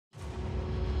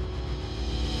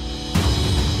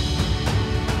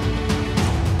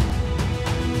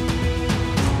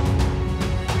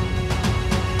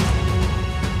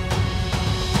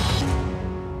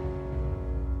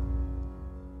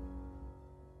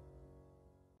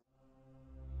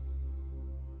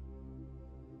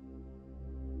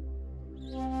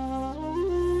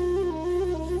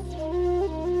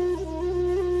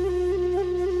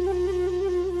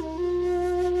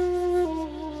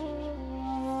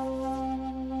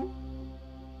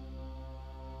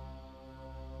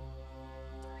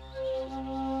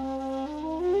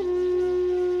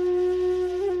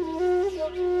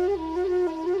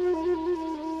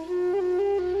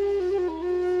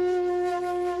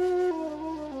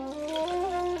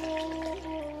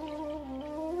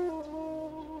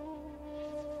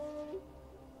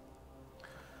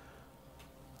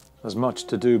There's much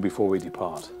to do before we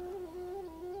depart.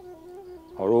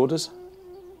 Our orders?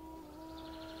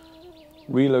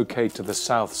 Relocate to the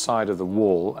south side of the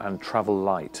wall and travel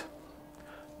light.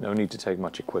 No need to take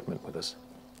much equipment with us.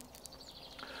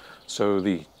 So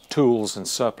the tools and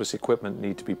surplus equipment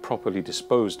need to be properly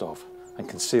disposed of and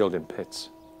concealed in pits.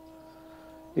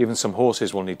 Even some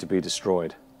horses will need to be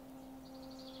destroyed.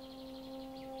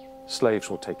 Slaves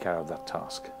will take care of that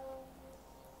task.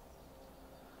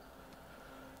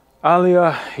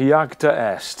 Alia jacta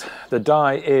est. The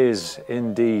die is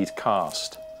indeed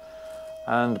cast,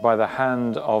 and by the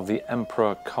hand of the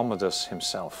Emperor Commodus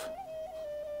himself.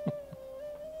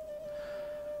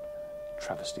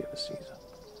 Travesty of a Caesar.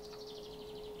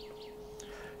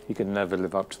 He could never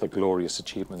live up to the glorious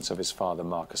achievements of his father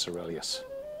Marcus Aurelius.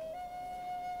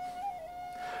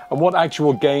 And what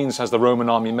actual gains has the Roman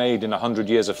army made in 100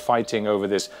 years of fighting over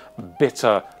this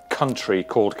bitter country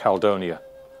called Caldonia?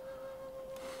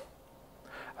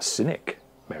 A cynic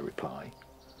may reply,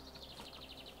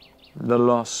 the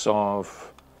loss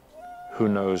of who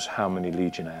knows how many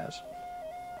legionnaires.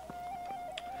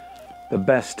 The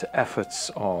best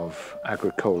efforts of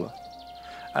Agricola,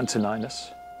 Antoninus,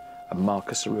 and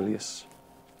Marcus Aurelius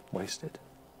wasted.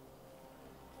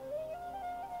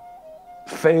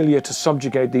 Failure to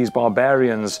subjugate these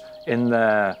barbarians in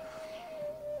their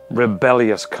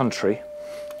rebellious country,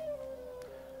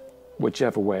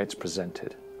 whichever way it's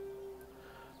presented.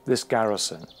 This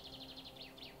garrison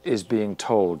is being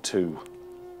told to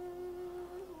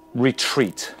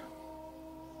retreat.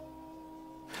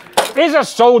 Is a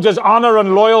soldier's honor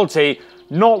and loyalty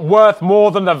not worth more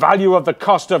than the value of the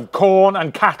cost of corn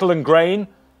and cattle and grain?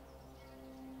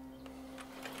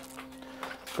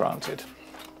 Granted.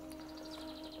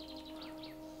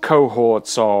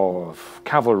 Cohorts of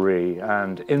cavalry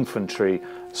and infantry,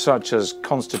 such as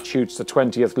constitutes the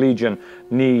 20th Legion,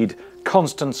 need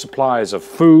constant supplies of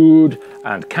food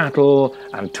and cattle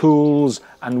and tools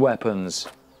and weapons,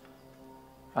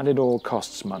 and it all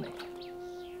costs money.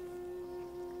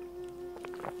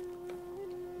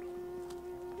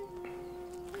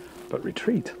 But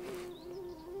retreat.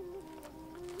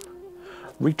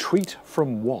 Retreat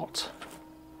from what?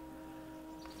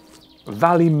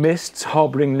 Valley mists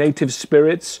harboring native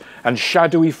spirits and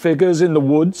shadowy figures in the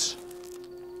woods?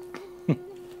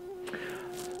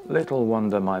 Little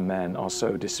wonder my men are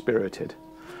so dispirited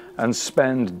and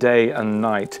spend day and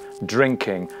night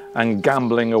drinking and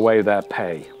gambling away their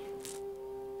pay.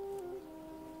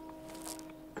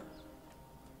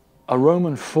 A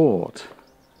Roman fort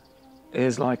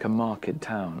is like a market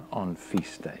town on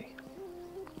feast day.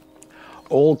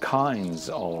 All kinds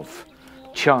of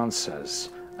chancers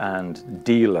and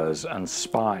dealers and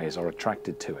spies are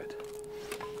attracted to it.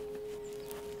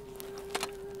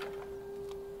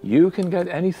 You can get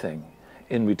anything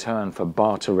in return for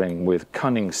bartering with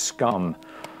cunning scum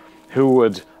who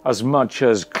would as much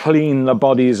as clean the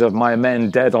bodies of my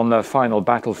men dead on their final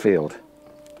battlefield.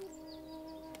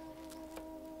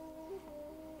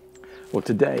 Well,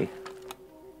 today,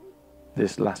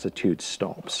 this lassitude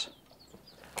stops.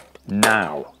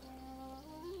 Now.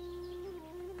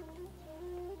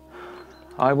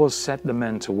 I will set the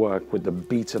men to work with the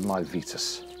beat of my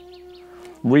Vetus.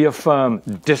 Reaffirm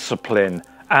discipline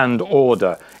and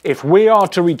order. If we are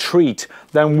to retreat,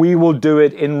 then we will do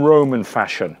it in Roman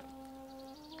fashion,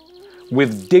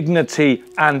 with dignity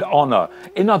and honor.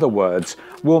 In other words,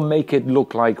 we'll make it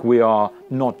look like we are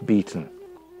not beaten,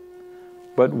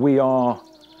 but we are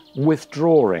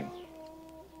withdrawing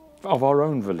of our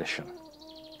own volition.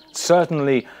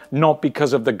 Certainly not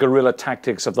because of the guerrilla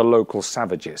tactics of the local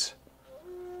savages.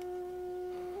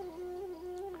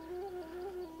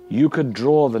 You could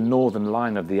draw the northern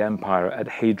line of the empire at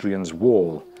Hadrian's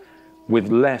Wall with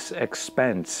less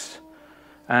expense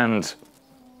and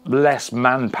less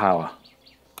manpower.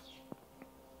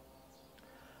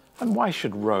 And why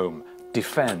should Rome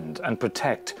defend and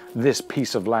protect this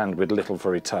piece of land with little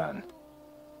for return?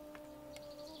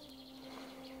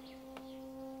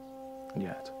 And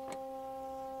yet,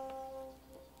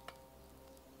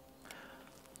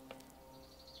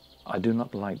 I do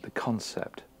not like the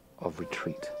concept of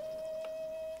retreat.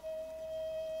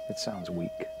 It sounds weak.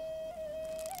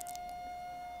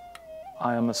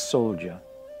 I am a soldier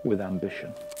with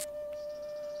ambition,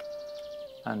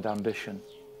 and ambition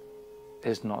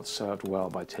is not served well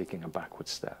by taking a backward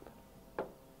step.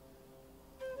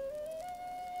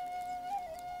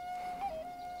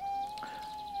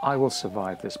 I will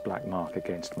survive this black mark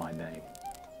against my name.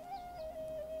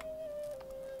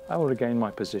 I will regain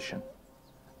my position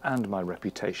and my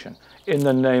reputation. In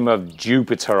the name of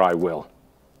Jupiter, I will.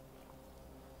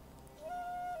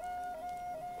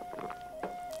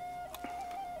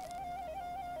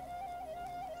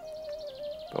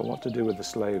 not to do with the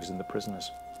slaves and the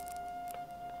prisoners.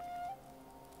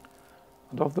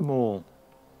 And of them all,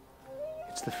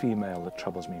 it's the female that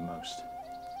troubles me most.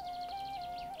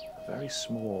 A very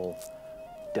small,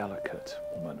 delicate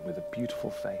woman with a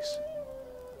beautiful face.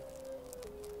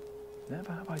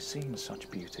 Never have I seen such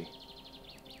beauty.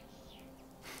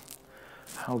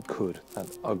 How could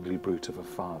that ugly brute of a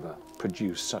father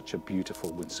produce such a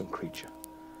beautiful, winsome creature?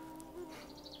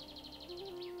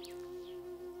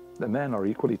 The men are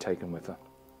equally taken with her,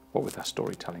 what with her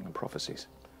storytelling and prophecies.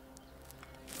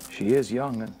 She is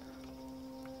young,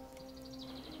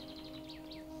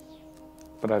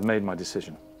 but I've made my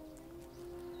decision.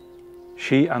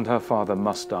 She and her father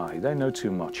must die. They know too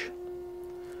much.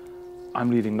 I'm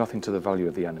leaving nothing to the value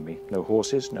of the enemy. No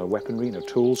horses, no weaponry, no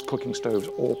tools, cooking stoves,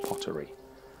 or pottery.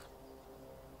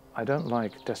 I don't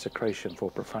like desecration for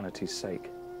profanity's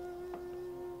sake.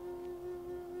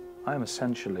 I am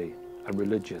essentially a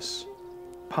religious,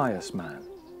 pious man.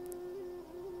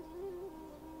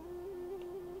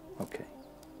 Okay.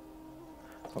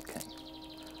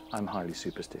 I'm highly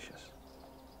superstitious.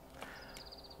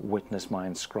 Witness my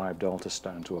inscribed altar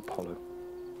stone to Apollo.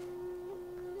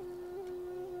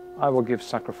 I will give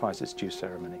sacrifice its due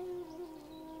ceremony.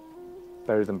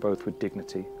 Bury them both with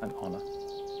dignity and honor.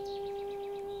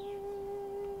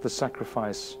 The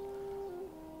sacrifice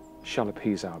shall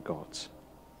appease our gods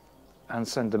and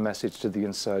send a message to the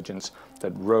insurgents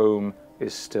that Rome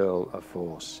is still a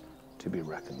force to be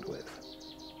reckoned with.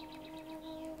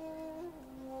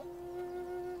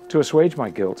 To assuage my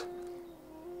guilt,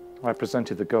 I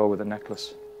presented the girl with a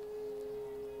necklace.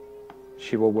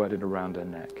 She will wear it around her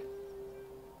neck.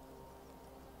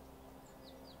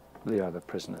 The other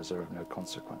prisoners are of no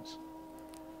consequence.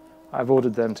 I've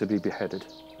ordered them to be beheaded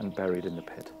and buried in the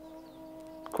pit.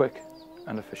 Quick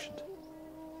and efficient.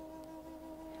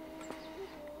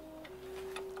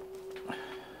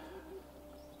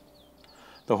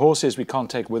 The horses we can't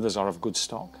take with us are of good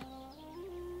stock.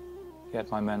 Yet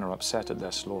my men are upset at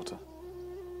their slaughter.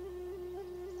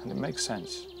 And it makes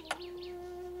sense.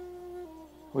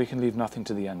 We can leave nothing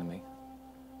to the enemy.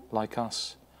 Like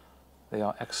us, they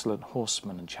are excellent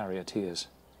horsemen and charioteers.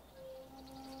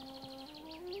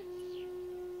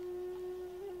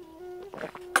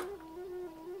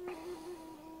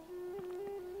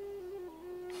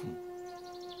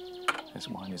 This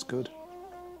wine is good.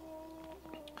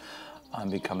 I'm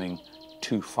becoming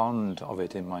too fond of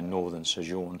it in my northern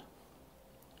sojourn.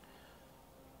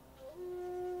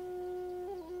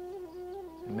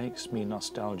 It makes me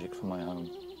nostalgic for my home.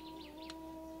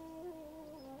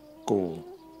 Gaul.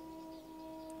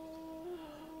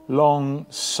 Long,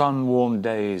 sun-warmed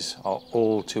days are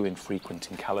all too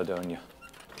infrequent in Caledonia.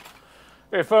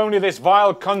 If only this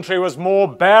vile country was more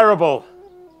bearable.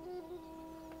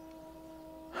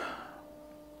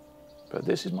 But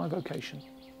this is my vocation,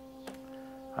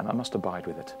 and I must abide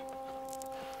with it.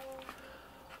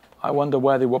 I wonder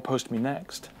where they will post me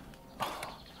next.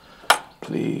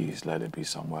 Please let it be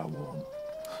somewhere warm.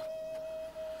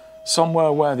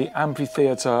 Somewhere where the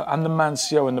amphitheatre and the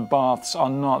mansio and the baths are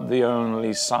not the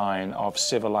only sign of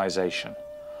civilization.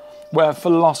 Where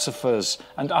philosophers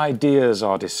and ideas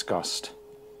are discussed.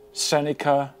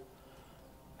 Seneca,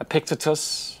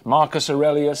 Epictetus, Marcus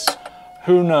Aurelius,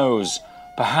 who knows?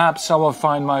 Perhaps I will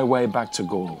find my way back to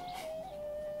Gaul.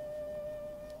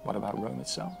 What about Rome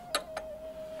itself?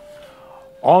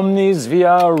 Omnis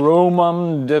via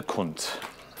Romam decunt.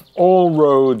 All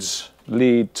roads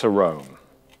lead to Rome.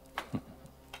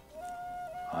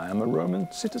 I am a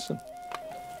Roman citizen.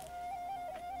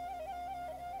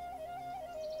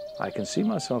 I can see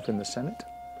myself in the Senate.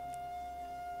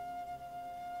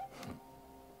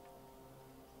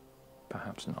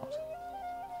 Perhaps not.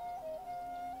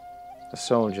 A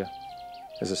soldier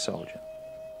is a soldier,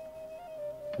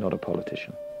 not a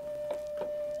politician.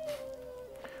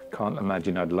 Can't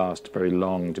imagine I'd last very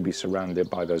long to be surrounded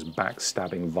by those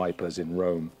backstabbing vipers in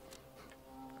Rome.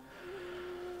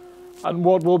 And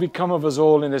what will become of us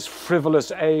all in this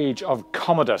frivolous age of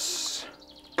Commodus?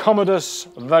 Commodus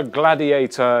the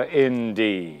gladiator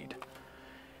indeed.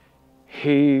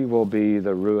 He will be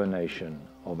the ruination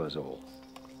of us all.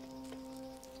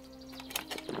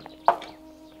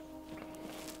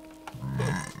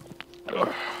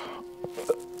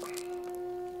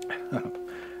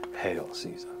 Hail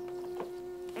Caesar.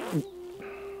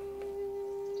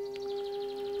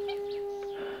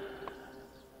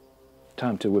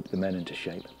 Time to whip the men into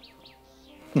shape.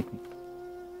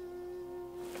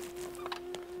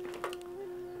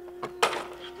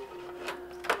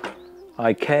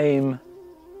 I came,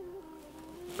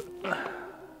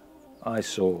 I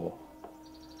saw,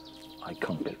 I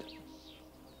conquered.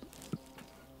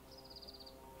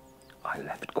 I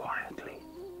left quietly,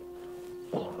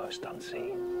 almost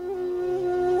unseen.